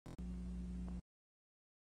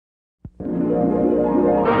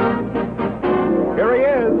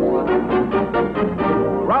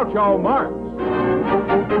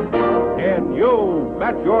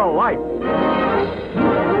your life.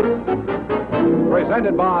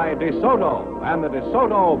 Presented by DeSoto and the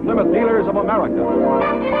DeSoto Plymouth Dealers of America.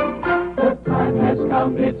 The time has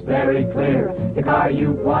come, it's very clear. The car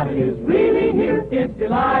you want is really here. It's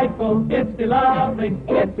delightful, it's lovely,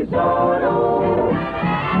 it's DeSoto.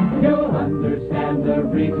 You'll understand the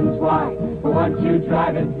reasons why. For once you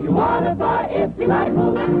drive it, you want to buy. It's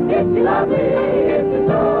delightful, it's lovely, it's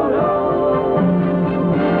DeSoto.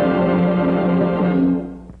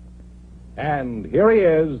 And here he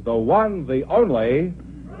is, the one, the only...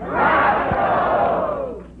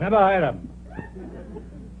 Groucho! Never heard him.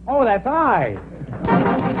 Oh, that's I.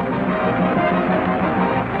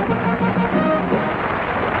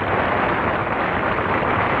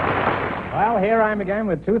 Well, here I am again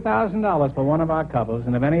with $2,000 for one of our couples,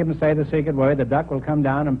 and if any of them say the secret word, the duck will come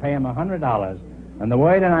down and pay him $100. And the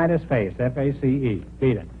word tonight is face, F-A-C-E.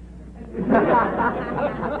 Beat it.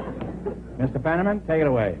 Mr. Fenneman, take it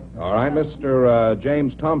away. All right, Mr.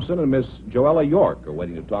 James Thompson and Miss Joella York are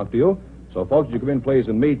waiting to talk to you. So, folks, you come in, please,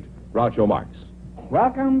 and meet Groucho Marx.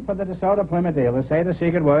 Welcome for the DeSoto Plymouth Dealers. Say the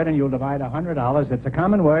secret word and you'll divide $100. It's a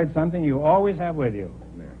common word, something you always have with you.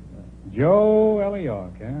 Joella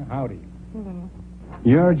York, huh? Howdy. Hello.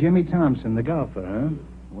 You're Jimmy Thompson, the golfer, huh?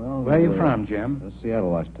 Well, where are you from, Jim?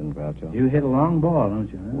 Seattle, Washington, Groucho. You hit a long ball, don't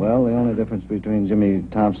you? Huh? Well, the only difference between Jimmy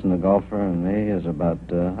Thompson, the golfer, and me is about,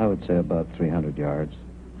 I would say, about 300 yards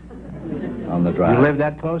on the drive. You live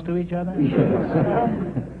that close to each other? Yes.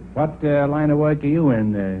 What line of work are you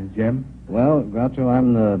in, Jim? Well, Groucho,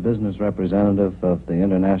 I'm the business representative of the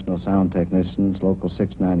International Sound Technicians, Local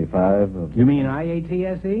 695. Of You mean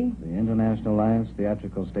IATSE? the International Alliance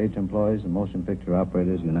Theatrical Stage Employees and Motion Picture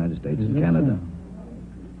Operators, United States and Canada.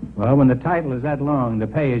 Well, when the title is that long, the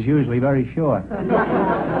pay is usually very short.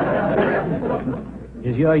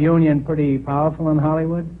 Is your union pretty powerful in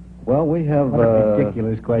Hollywood? Well, we have... What a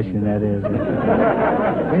ridiculous question that is.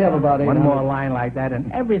 We have about 800... One more line like that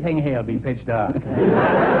and everything here will be pitched dark.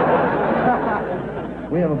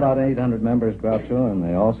 We have about 800 members, Groucho, and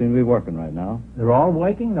they all seem to be working right now. They're all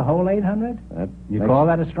working, the whole 800? You call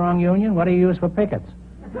that a strong union? What do you use for pickets?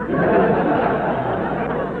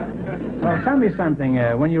 Well, tell me something.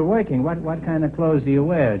 When you're working, what kind of clothes do you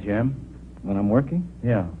wear, Jim? When I'm working?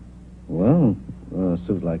 Yeah. Well, a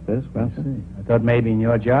suit like this, Groucho. I thought maybe in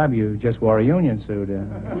your job you just wore a union suit.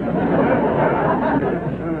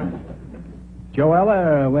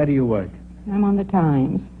 Joella, where do you work? I'm on the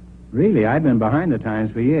Times. Really? I've been behind the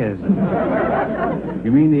Times for years.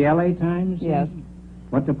 You mean the L.A. Times? Yes.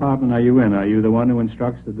 What department are you in? Are you the one who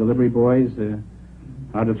instructs the delivery boys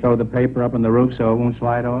how to throw the paper up on the roof so it won't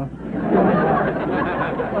slide off?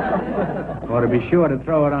 Or to be sure to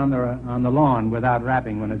throw it on the lawn without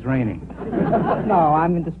wrapping when it's raining? No,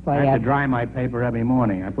 I'm in display. I have to dry my paper every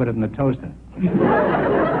morning. I put it in the toaster.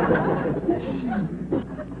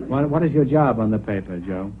 What is your job on the paper,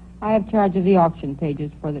 Joe? I have charge of the auction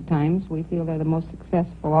pages for the Times. We feel they're the most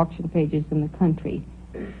successful auction pages in the country.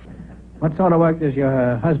 What sort of work does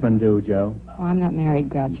your husband do, Joe? Oh, I'm not married,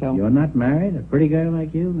 Groucho. You're not married? A pretty girl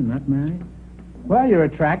like you and not married? Well, you're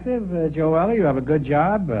attractive, Joella. You have a good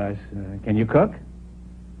job. Can you cook?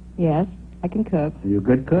 Yes, I can cook. Are you a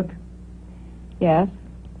good cook? Yes.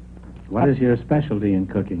 What is your specialty in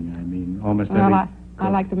cooking? I mean, almost every... Well, I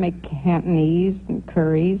like to make Cantonese and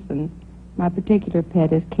curries, and my particular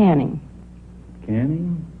pet is canning.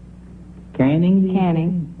 Canning? Canning?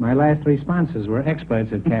 Canning. My last three sponsors were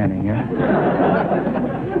experts at canning, huh?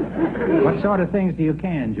 What sort of things do you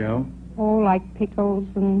can, Joe? Oh, like pickles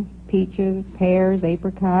and peaches, pears,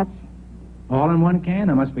 apricots. All in one can?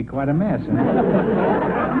 It must be quite a mess,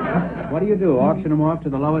 huh? What do you do, auction them off to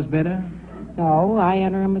the lowest bidder? No, I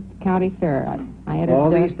enter them at the county fair. I had all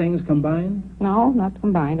these things combined? No, not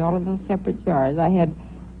combined. All of them separate jars. I had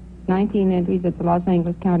 19 entries at the Los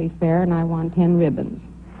Angeles County Fair, and I won 10 ribbons.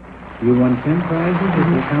 You won 10 prizes at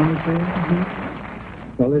the county fair?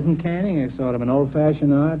 Mm-hmm. Well, isn't canning a sort of an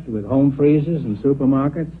old-fashioned art with home freezers and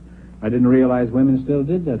supermarkets? I didn't realize women still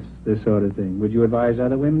did this sort of thing. Would you advise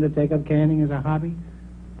other women to take up canning as a hobby?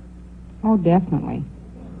 Oh, definitely.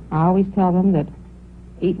 I always tell them that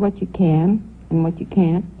eat what you can, and what you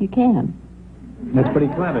can't, you can. That's pretty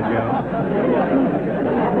clever, Joe.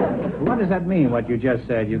 What does that mean, what you just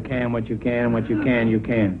said? You can what you can, and what you can, you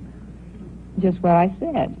can. Just what I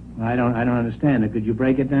said. I don't understand it. Could you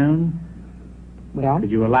break it down? Well... Could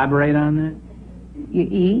you elaborate on that? You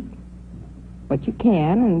eat what you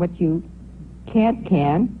can, and what you can't,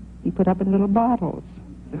 you put up in little bottles.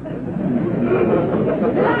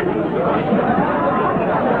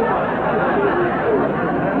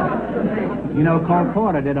 You know, Cole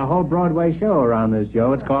Porter did a whole Broadway show around this,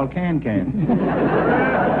 Joe. It's called Can Can.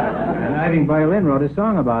 And Irving Berlin wrote a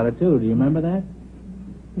song about it, too. Do you remember that?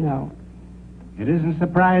 No. It isn't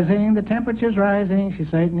surprising, the temperature's rising, she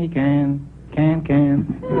certainly can.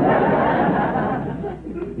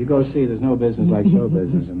 You go see There's No Business Like Show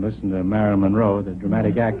Business and listen to Marilyn Monroe, the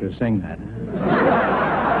dramatic actor, sing that.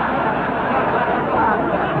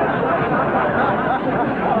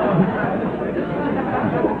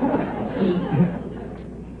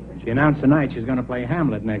 She announced tonight she's going to play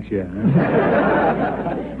Hamlet next year.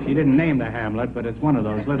 She didn't name the Hamlet, but it's one of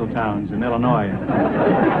those little towns in Illinois.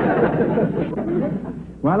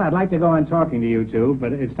 Well, I'd like to go on talking to you two,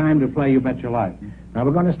 but it's time to play You Bet Your Life. Now,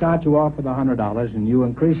 we're going to start you off with $100, and you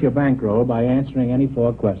increase your bankroll by answering any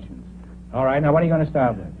 4 questions. All right, now what are you going to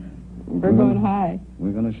start with? We're going high.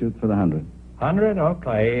 We're going to shoot for the 100. 100?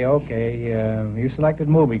 Okay. You selected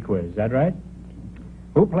movie quiz, is that right?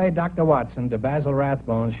 Who played Dr. Watson to Basil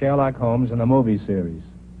Rathbone's Sherlock Holmes in the movie series?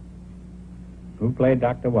 Who played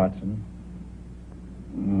Dr. Watson?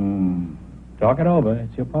 Talk it over.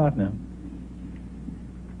 It's your partner.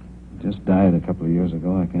 Just died a couple of years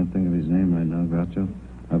ago. I can't think of his name right now, Groucho.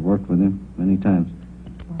 I've worked with him many times.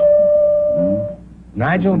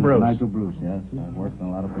 Nigel Bruce. Nigel Bruce, yes. I've worked in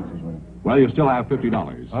a lot of pictures with him. Well, you still have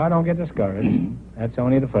 $50. Oh, don't get discouraged. That's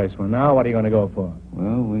only the first one. Now, what are you going to go for?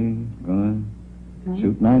 Well, we're going to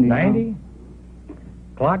shoot 90. 90?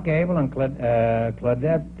 Clark Gable and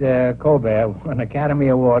Claudette Colbert won Academy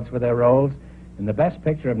Awards for their roles in the Best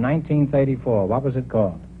Picture of 1934. What was it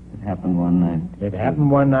called? It Happened One Night. It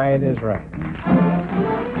Happened One Night is right.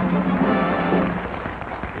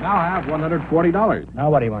 You now have $140. Now,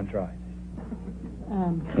 what do you want to try?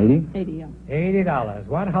 80? 80. $80.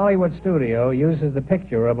 What Hollywood studio uses the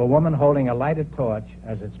picture of a woman holding a lighted torch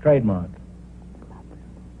as its trademark?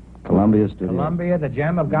 Columbia Studio. Columbia, the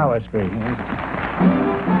gem of Gower Street.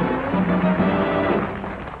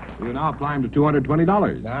 You now climb to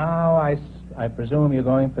 $220. Now, I presume you're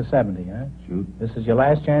going for 70, huh? Shoot. This is your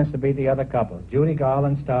last chance to beat the other couple. Judy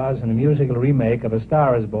Garland stars in a musical remake of A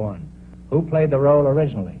Star Is Born. Who played the role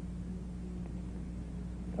originally?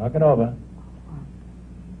 Talk it over.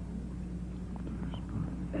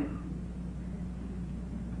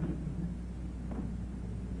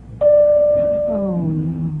 Oh,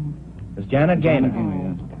 no. It's Janet Gaynor.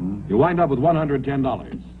 You wind up with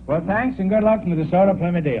 $110. Well, thanks and good luck from the DeSoto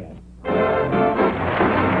Plymouth dealer.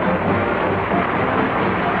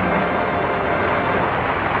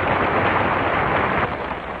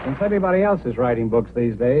 Since everybody else is writing books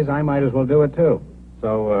these days, I might as well do it too.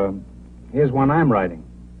 So, here's one I'm writing.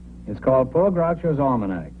 It's called Poor Groucho's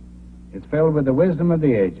Almanac. It's filled with the wisdom of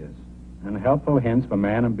the ages and helpful hints for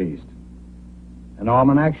man and beast. An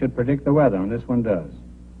almanac should predict the weather, and this one does.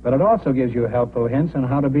 But it also gives you helpful hints on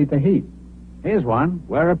how to beat the heat. Here's one.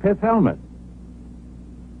 Wear a pith helmet.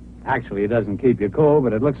 Actually, it doesn't keep you cool,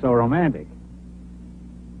 but it looks so romantic.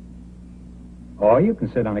 Or you can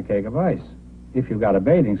sit on a cake of ice, if you've got a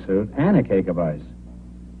bathing suit and a cake of ice.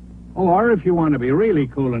 Or if you want to be really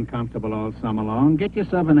cool and comfortable all summer long, get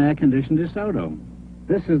yourself an air-conditioned DeSoto.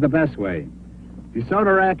 This is the best way.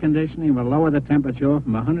 DeSoto air conditioning will lower the temperature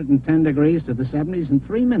from 110 degrees to the 70s in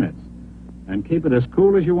 3 minutes and keep it as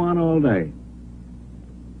cool as you want all day.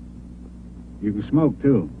 You can smoke,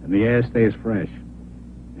 too, and the air stays fresh.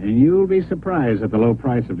 And you'll be surprised at the low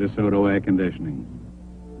price of DeSoto air conditioning.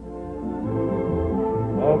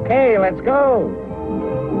 Okay, let's go.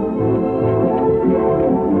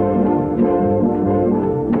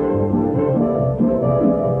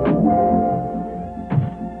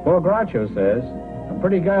 Poor Groucho says, a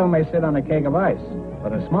pretty girl may sit on a cake of ice,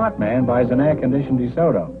 but a smart man buys an air-conditioned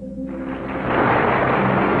DeSoto.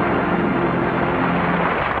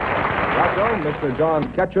 Mr.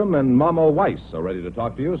 John Ketchum and Mama Weiss are ready to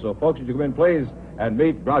talk to you. So, folks, would you come in, please, and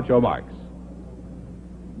meet Groucho Marx.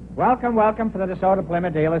 Welcome for the DeSoto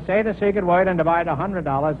Plymouth dealer. Say the secret word and divide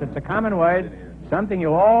 $100. It's a common word, something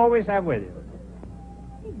you always have with you.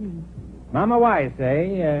 Mama Weiss,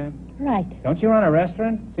 eh? Right. Don't you run a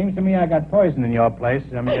restaurant? Seems to me I got poison in your place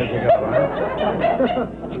some years ago,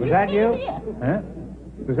 huh? Was that you? Huh?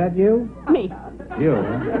 Was that you? Me. You,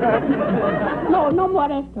 huh? No more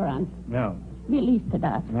restaurants. No. Release to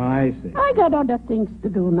that. Oh, I see. I got other things to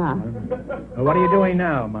do now. Well, what are you doing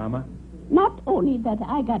now, Mama? Not only that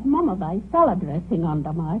I got Mama Weiss salad dressing on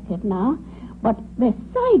the market now, but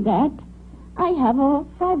beside that, I have a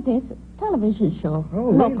 5-day television show.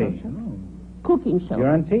 Oh, local really? show. Oh. Cooking show.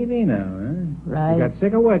 You're on TV now, huh? Right. You got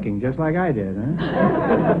sick of working, just like I did, huh?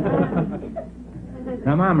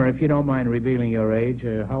 Now, Mama, if you don't mind revealing your age,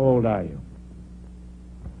 how old are you?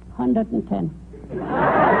 110.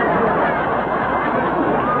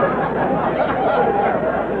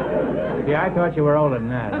 See, I thought you were older than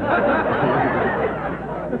that.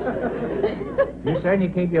 You certainly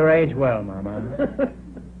keep your age well, Mama.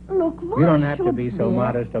 Look, why You don't have to should be so we?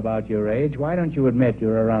 modest about your age. Why don't you admit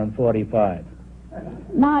you're around 45?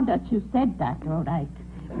 Now that you said that, all right.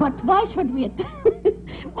 But why should we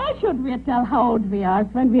why should we tell how old we are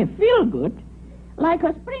when we feel good? Like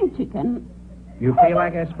a spring chicken. You feel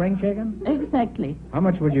like a spring chicken? Exactly. How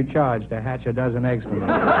much would you charge to hatch a dozen eggs for me?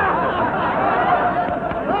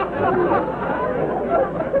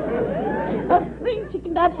 A spring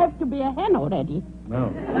chicken, that has to be a hen already.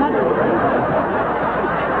 No.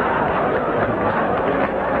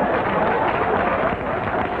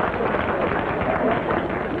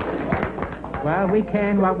 Well, we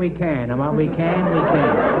can what we can, and what we can, we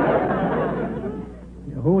can.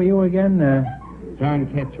 Who are you again? John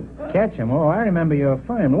Ketchum. Ketchum. Oh, I remember your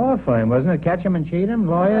firm, law firm, wasn't it? Ketchum and Cheatham,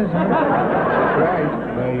 lawyers?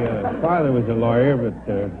 Right. My father was a lawyer, but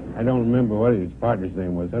I don't remember what his partner's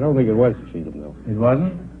name was. I don't think it was Cheatham, though. It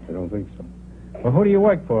wasn't? I don't think so. Well, who do you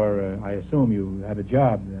work for? I assume you have a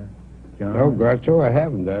job, John. No, Groucho, I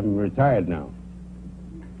haven't. I'm retired now.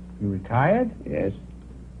 You retired? Yes.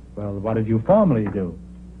 Well, what did you formerly do?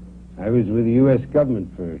 I was with the U.S.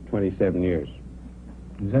 government for 27 years.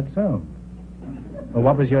 Is that so? Well,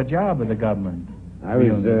 what was your job with the government? I Were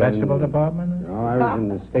you was in the vegetable department? No, I was in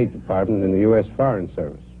the State Department in the U.S. Foreign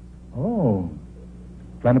Service. Oh,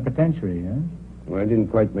 plenipotentiary, huh? Well, I didn't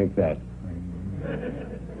quite make that.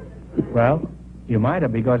 Well, you might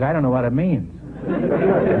have, because I don't know what it means.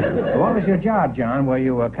 What was your job, John? Were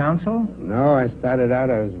you a consul? No, I started out,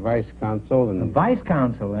 I was vice consul, A and vice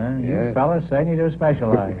consul, huh? Yeah. You fellas certainly do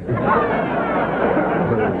specialize. then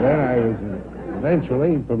I was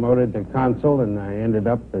eventually promoted to consul, and I ended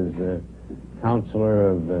up as counselor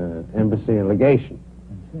of embassy and legation.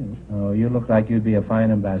 Oh, you look like you'd be a fine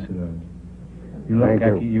ambassador. You look Thank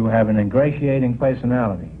like you. you have an ingratiating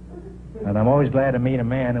personality. And I'm always glad to meet a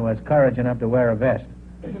man who has courage enough to wear a vest.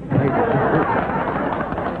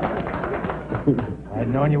 I'd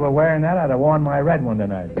known you were wearing that, I'd have worn my red one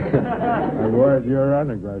tonight. I wore it your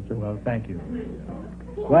honor, Groucho. Well, thank you.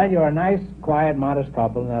 Well, you're a nice, quiet, modest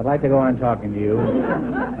couple, and I'd like to go on talking to you.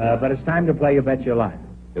 But it's time to play You Bet Your Life.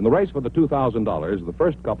 In the race for the $2,000, the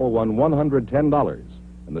first couple won $110,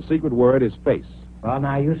 and the secret word is face. Well,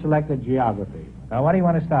 now, you selected geography. Now, what do you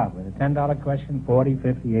want to start with? A $10 question, 40,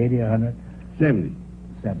 50, 80, 100? 70.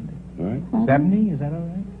 70. All right. 70? Is that all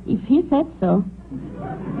right? If he said so.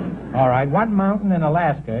 All right. What mountain in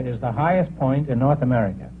Alaska is the highest point in North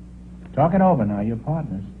America? Talk it over now, you're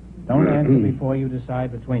partners. Don't answer before you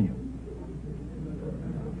decide between you.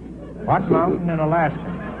 What mountain in Alaska?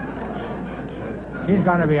 She's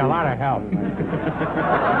going to be a lot of help.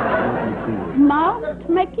 Mount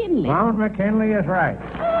McKinley. Mount McKinley is right.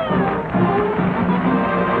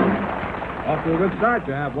 Off to a good start.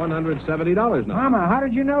 You have $170 now. Mama, how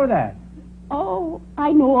did you know that? Oh,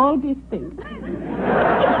 I know all these things.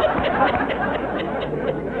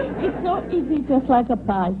 It's so easy, just like a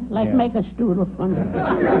pie, like Yeah. make a strudel from it.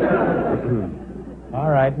 All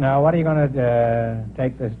right. Now, what are you going to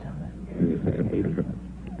take this time?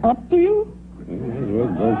 Up to you. We'll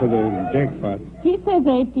go for the jackpot. He says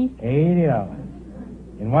 80. $80.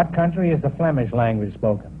 In what country is the Flemish language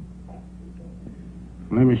spoken?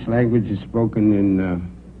 Flemish language is spoken in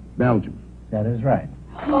Belgium. That is right.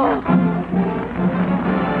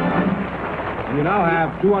 You now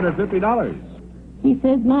have $250. He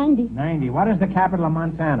says 90. 90. What is the capital of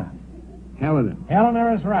Montana? Helena.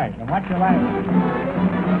 Helena is right. And what's your last?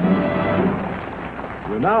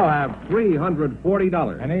 You now have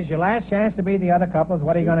 $340. And is your last chance to beat the other couples.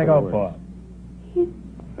 What are you going to go for?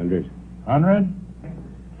 100. 100?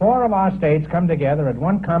 4 of our states come together at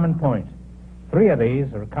one common point. 3 of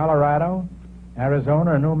these are Colorado,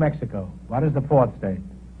 Arizona, and New Mexico. What is the 4th state?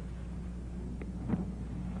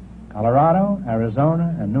 Colorado,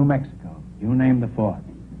 Arizona, and New Mexico. You name the 4th.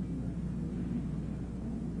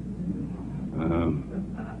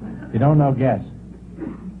 If you don't know, guess.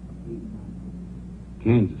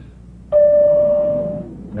 Kansas.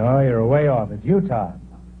 No, you're way off. It's Utah.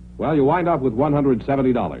 Well, you wind up with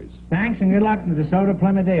 $170. Thanks, and good luck to the Soda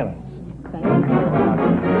Plymouth dealers.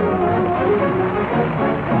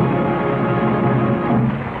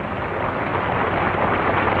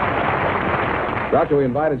 Groucho, we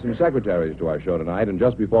invited some secretaries to our show tonight, and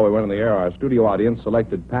just before we went on the air, our studio audience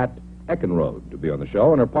selected Pat Eckenrode to be on the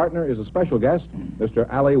show, and her partner is a special guest,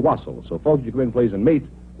 Mr. Ali Wassel. So, folks, you come in, please, and meet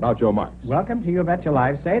Groucho Marx. Welcome to You Bet Your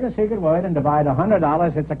Life. Say the secret word and divide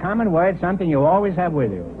 $100. It's a common word, something you always have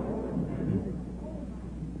with you.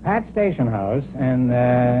 Pat Stationhouse and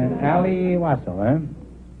Ali Wassel, eh?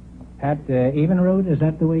 Pat Evenrood, is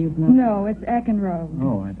that the way you pronounce it? No, it's Eckenroad.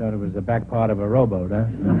 Oh, I thought it was the back part of a rowboat, huh?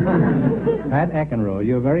 Pat Eckenroad,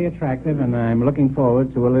 you're very attractive, and I'm looking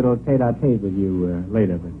forward to a little tete-a-tete with you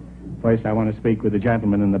later. But first, I want to speak with the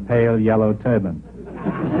gentleman in the pale yellow turban.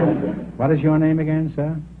 What is your name again,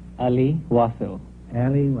 sir? Ali Wasil.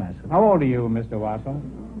 Ali Wasil. How old are you, Mr. Wasil?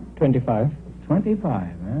 25. 25,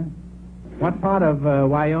 huh? What part of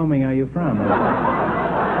Wyoming are you from?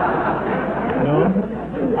 No,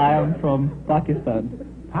 I am from Pakistan.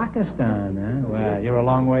 Pakistan, huh? Well, you're a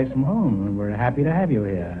long ways from home, and we're happy to have you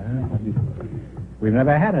here. Huh? We've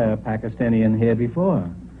never had a Pakistani here before.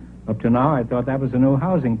 Up to now, I thought that was a new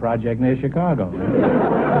housing project near Chicago.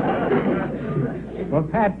 Well,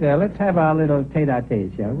 Pat, let's have our little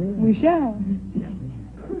tete-a-tete, shall we? We shall.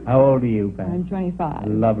 How old are you, Pat? I'm 25.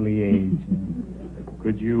 Lovely age.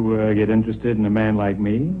 Could you get interested in a man like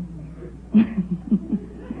me?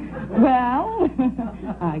 Well,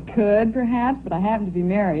 I could, perhaps, but I happen to be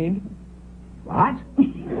married. What?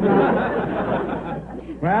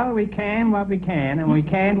 Well, we can what we can, and we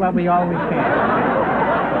can't what we always can.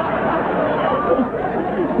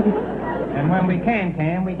 And when we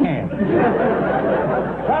can, we can.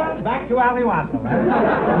 Well, back to Ali Wassel.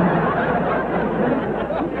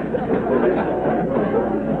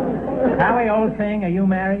 Ali, old thing, are you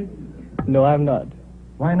married? No, I'm not.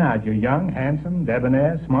 Why not? You're young, handsome,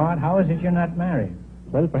 debonair, smart. How is it you're not married?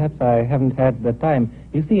 Well, perhaps I haven't had the time.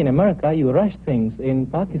 You see, in America, you rush things. In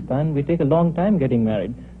Pakistan, we take a long time getting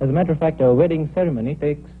married. As a matter of fact, a wedding ceremony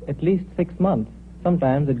takes at least 6 months.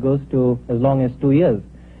 Sometimes it goes to as long as 2 years.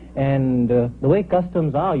 And the way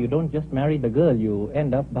customs are, you don't just marry the girl, you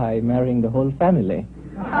end up by marrying the whole family.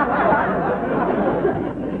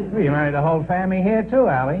 Well, you marry the whole family here, too,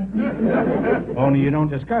 Allie. Only you don't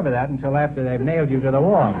discover that until after they've nailed you to the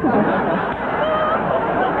wall.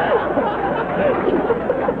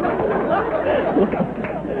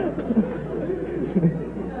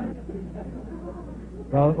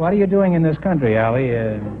 Well, what are you doing in this country,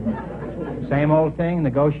 Allie? Same old thing,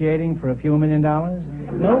 negotiating for a few $1 million?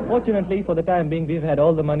 No, fortunately, for the time being, we've had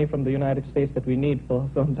all the money from the United States that we need for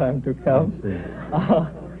some time to come.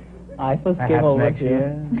 I first came over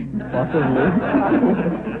here, possibly.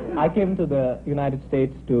 I came to the United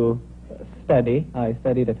States to study. I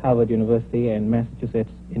studied at Harvard University and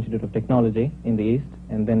Massachusetts Institute of Technology in the East,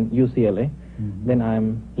 and then UCLA. Mm-hmm. Then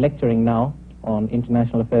I'm lecturing now on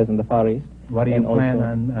international affairs in the Far East. What do you plan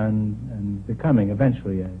on becoming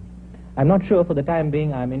eventually? I'm not sure. For the time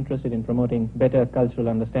being, I'm interested in promoting better cultural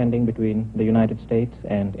understanding between the United States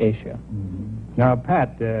and Asia. Mm-hmm. Now,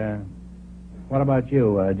 Pat, what about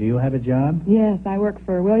you? Do you have a job? Yes, I work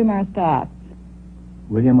for William R. Stotts.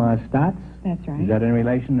 William R. Stotts? That's right. Is that in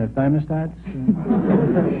relation to thermostats?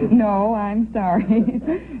 No, I'm sorry.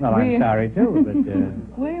 Well, I'm sorry, too, but...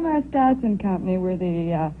 William R. Stotts and Company were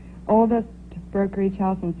the oldest brokerage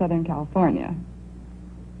house in Southern California.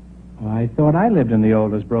 Well, I thought I lived in the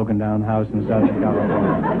oldest broken-down house in Southern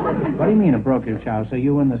California. What do you mean, a brokerage house? Are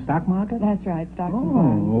you in the stock market? That's right, stocks and bonds.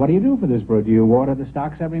 bonds. What do you do for this, bro? Do you water the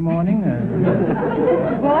stocks every morning?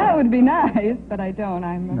 Well, that would be nice, but I don't.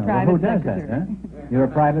 I'm a private secretary. Who does that, huh? You're a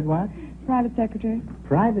private what? Private secretary.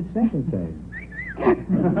 Private secretary.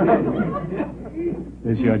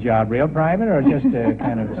 Is your job real private or just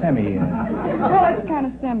kind of semi? Well, it's kind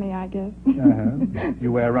of semi, I guess. Uh-huh.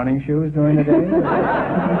 You wear running shoes during the day?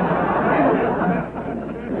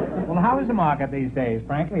 Well, how is the market these days?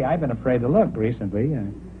 Frankly, I've been afraid to look recently.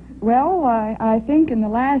 Well, I think in the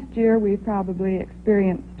last year we've probably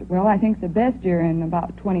experienced, well, I think the best year in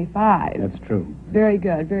about 25. That's true. Very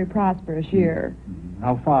good, very prosperous year. Mm-hmm.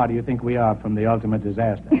 How far do you think we are from the ultimate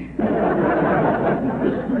disaster?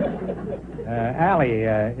 Allie,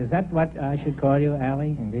 is that what I should call you,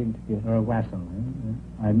 Allie? Indeed, yes. Or Wassel?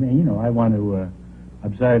 I mean, I want to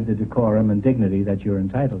observe the decorum and dignity that you're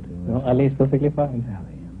entitled to. No, Ali is perfectly fine.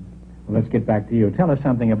 Allie. Well, let's get back to you. Tell us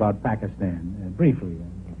something about Pakistan, briefly.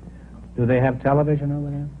 Do they have television over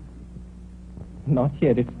there? Not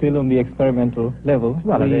yet. It's still on the experimental level.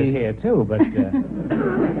 Well, it is here, too, but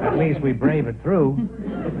at least we brave it through.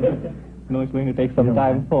 No, it's going to take some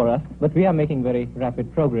time for us, but we are making very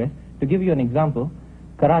rapid progress. To give you an example,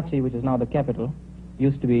 Karachi, which is now the capital,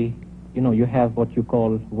 used to be, you have what you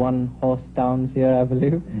call one-horse towns here, I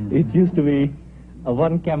believe. Mm-hmm. It used to be a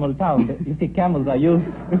one-camel town. You see, camels are used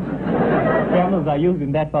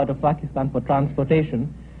in that part of Pakistan for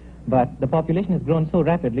transportation. But the population has grown so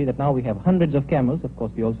rapidly that now we have hundreds of camels. Of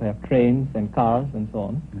course, we also have trains and cars and so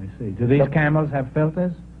on. I see. Do these camels have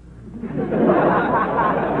filters?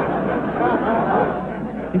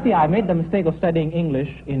 You You see, I made the mistake of studying English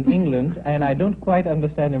in England, and I don't quite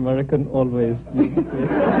understand American always.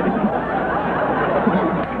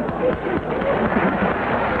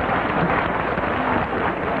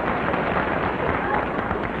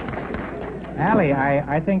 Allie,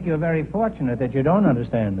 I think you're very fortunate that you don't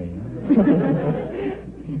understand me.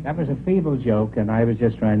 That was a feeble joke, and I was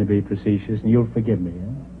just trying to be facetious, and you'll forgive me.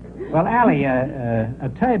 Well, Allie,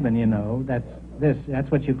 a turban, you know, that's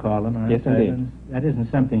what you call them, aren't yes, turbans? Indeed. That isn't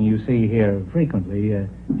something you see here frequently. Do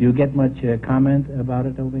you get much comment about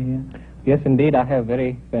it over here? Yes, indeed. I have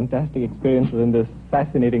very fantastic experiences in this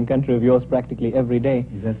fascinating country of yours practically every day.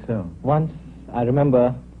 Is that so? Once, I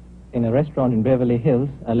remember, in a restaurant in Beverly Hills,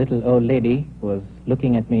 a little old lady was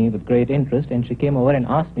looking at me with great interest, and she came over and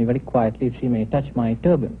asked me very quietly if she may touch my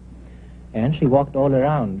turban. And she walked all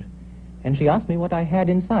around, and she asked me what I had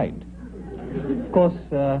inside. Of course,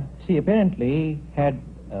 she apparently had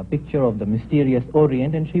a picture of the mysterious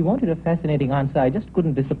Orient, and she wanted a fascinating answer. I just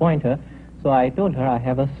couldn't disappoint her, so I told her I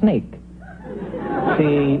have a snake.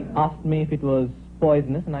 She asked me if it was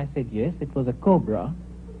poisonous, and I said yes, it was a cobra.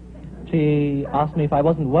 She asked me if I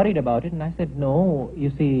wasn't worried about it, and I said, no,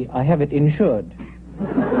 you see, I have it insured.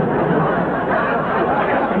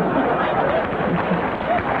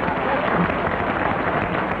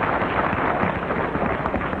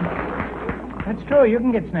 That's true, you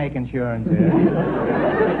can get snake insurance here.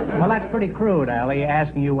 Well, that's pretty crude, Allie,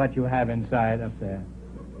 asking you what you have inside up there.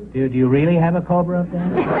 Do you really have a cobra up there?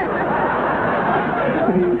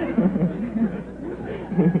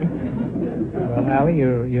 Well, Allie,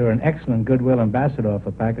 you're an excellent goodwill ambassador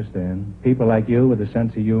for Pakistan. People like you with a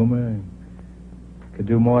sense of humor could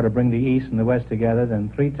do more to bring the East and the West together than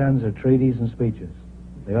 3 tons of treaties and speeches.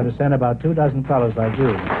 They ought to send about 2 dozen fellows like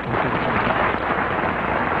you.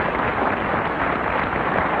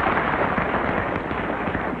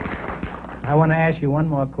 I want to ask you one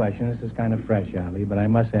more question. This is kind of fresh, Ali, but I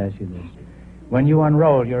must ask you this. When you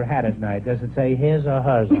unroll your hat at night, does it say his or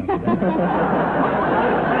hers on it?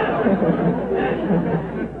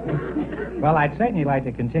 Well, I'd certainly like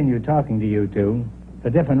to continue talking to you two for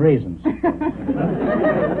different reasons.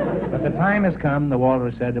 But the time has come, the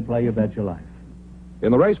walrus said, to play You Bet Your Life.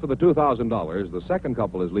 In the race for the $2,000, the second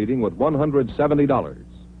couple is leading with $170.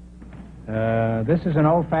 This is an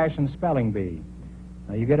old-fashioned spelling bee.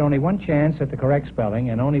 Now, you get only one chance at the correct spelling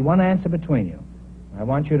and only one answer between you. I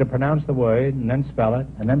want you to pronounce the word and then spell it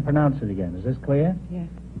and then pronounce it again. Is this clear? Yes.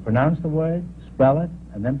 You pronounce the word, spell it,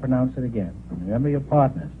 and then pronounce it again. And remember your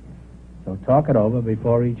partners. So talk it over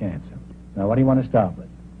before each answer. Now, what do you want to start with?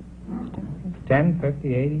 10,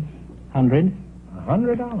 50, 80? 100.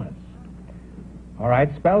 $100. All right,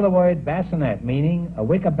 spell the word bassinet, meaning a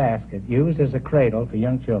wicker basket used as a cradle for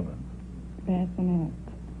young children. Bassinet.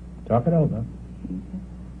 Talk it over.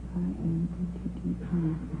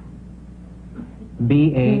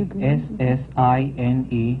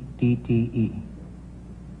 B-A-S-S-I-N-E-T-T-E.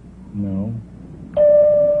 No.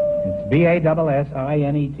 It's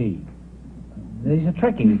B-A-S-S-I-N-E-T. These are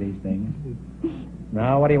tricky, these things.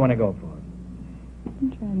 Now, what do you want to go for?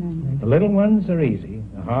 Try 90. The little ones are easy.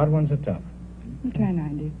 The hard ones are tough. Try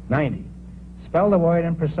 90. 90. Spell the word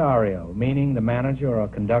impresario, meaning the manager or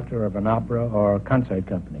conductor of an opera or concert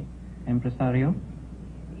company. Impresario.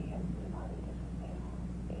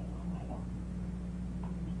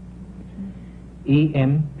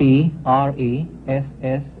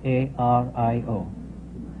 E-M-P-R-E-S-S-A-R-I-O.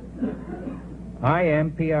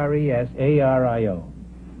 I-M-P-R-E-S-A-R-I-O.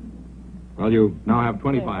 Well, you now have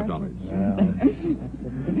 $25.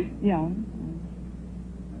 Yeah.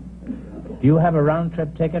 Do you have a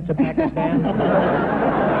round-trip ticket to Pakistan?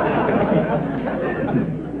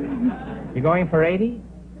 You going for 80?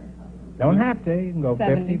 Don't have to. You can go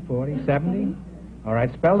 70. 50, 40, 70. All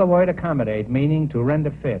right, spell the word accommodate, meaning to render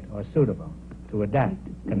fit or suitable, to adapt,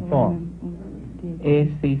 conform.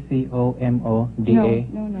 A-C-C-O-M-O-D-A.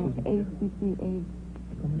 No. A-C-C-A.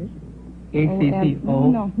 A-C-C-O.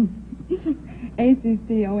 No.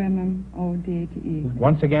 A-C-C-O-M-M-O-D-A-T-E.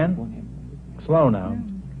 Once again? Slow now.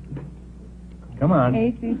 Come on.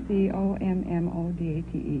 A-C-C-O-M-M-O-D-A-T-E.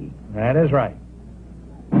 That is right.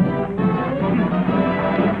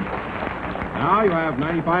 Now you have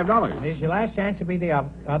 $95. This is your last chance to be the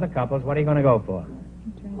other couples. What are you going to go for?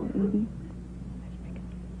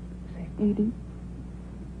 80.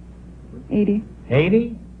 80.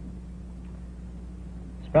 80?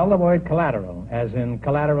 Spell the word collateral, as in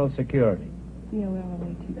collateral security.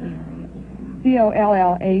 C-O-L-L-A-T-E-R-A-L.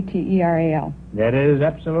 C-O-L-L-A-T-E-R-A-L. That is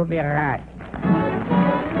absolutely right.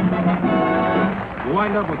 You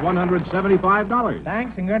wind up with $175.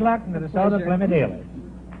 Thanks and good luck to the Soda Plymouth dealers.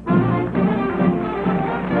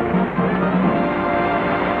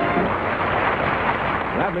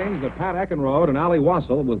 Pat Eckenrode and Allie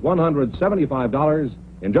Wassel with $175.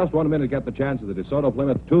 In just 1 minute, get the chance of the DeSoto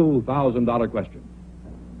Plymouth $2,000 question.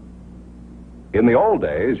 In the old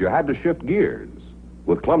days, you had to shift gears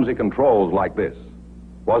with clumsy controls like this.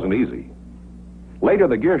 Wasn't easy. Later,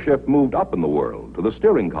 the gear shift moved up in the world to the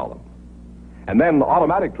steering column. And then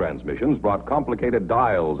automatic transmissions brought complicated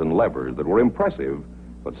dials and levers that were impressive,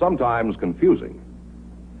 but sometimes confusing.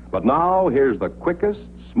 But now, here's the quickest,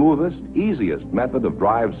 smoothest, easiest method of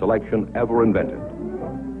drive selection ever invented.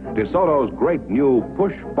 DeSoto's great new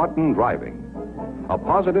push-button driving. A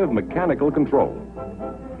positive mechanical control.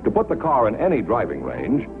 To put the car in any driving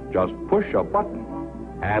range, just push a button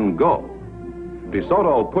and go.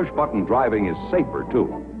 DeSoto push-button driving is safer,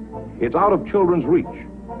 too. It's out of children's reach,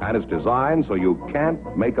 and it's designed so you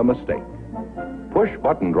can't make a mistake.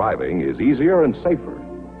 Push-button driving is easier and safer.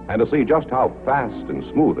 And to see just how fast and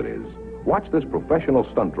smooth it is, watch this professional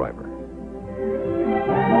stunt driver.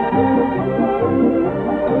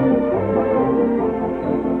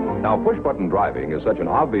 Now, push-button driving is such an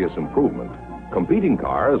obvious improvement, competing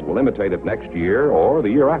cars will imitate it next year or the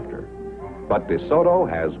year after. But DeSoto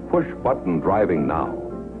has push-button driving now,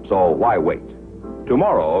 so why wait?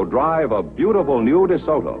 Tomorrow, drive a beautiful new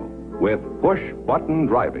DeSoto with push-button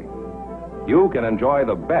driving. You can enjoy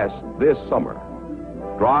the best this summer.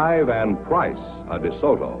 Drive and price a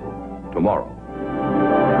DeSoto tomorrow.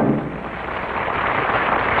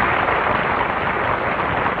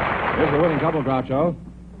 Here's the winning couple, Groucho.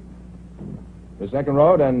 Miss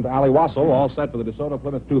Eckenrode and Allie Wassel all set for the DeSoto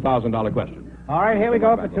Plymouth $2,000 question. All right, here we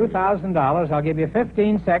go for $2,000. I'll give you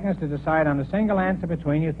 15 seconds to decide on a single answer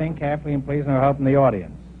between you. Think carefully and please no help from the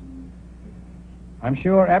audience. I'm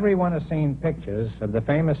sure everyone has seen pictures of the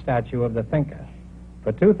famous statue of the Thinker.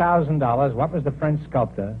 For $2,000, what was the French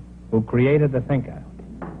sculptor who created the Thinker?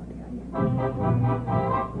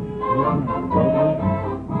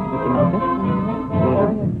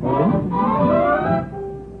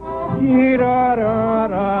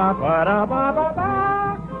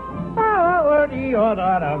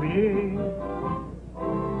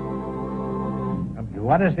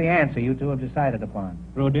 What is the answer you two have decided upon?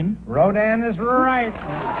 Rodin. Rodin is right.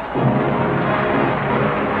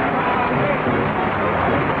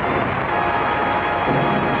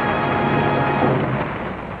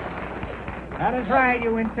 That is right.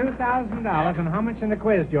 You win $2,000. And how much in the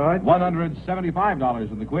quiz, George?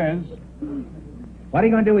 $175 in the quiz. What are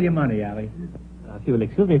you going to do with your money, Allie? If you will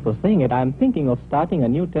excuse me for saying it, I'm thinking of starting a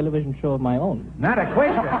new television show of my own. Not a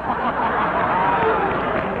quiz show.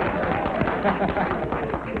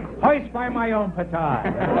 Hoist by my own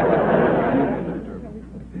petard.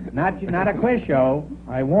 Not a quiz show.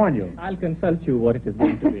 I warn you. I'll consult you what it is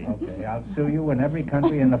going to be. Okay, I'll sue you in every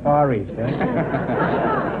country in the Far East. Eh?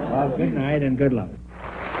 Well, good night and good luck.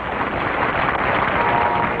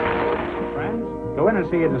 Friends, go in and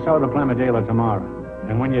see a DeSoto Plymouth dealer tomorrow.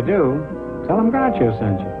 And when you do, tell them Groucho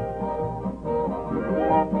sent you.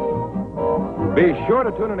 Be sure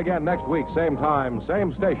to tune in again next week, same time,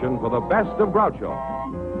 same station, for the best of Groucho.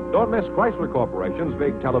 Don't miss Chrysler Corporation's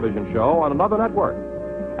big television show on another network.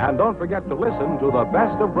 And don't forget to listen to the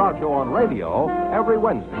best of Groucho on radio every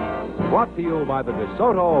Wednesday. Brought to you by the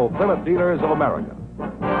DeSoto Plymouth Dealers of America.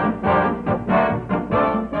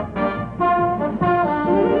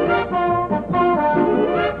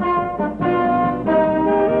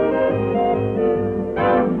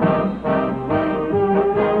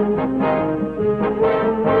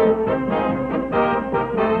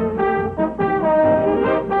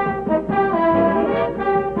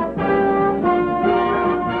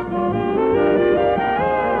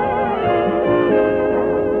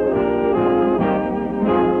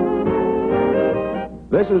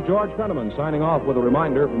 This is George Fenneman signing off with a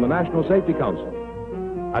reminder from the National Safety Council.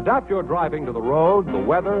 Adapt your driving to the road, the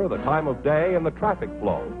weather, the time of day, and the traffic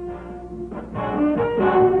flow.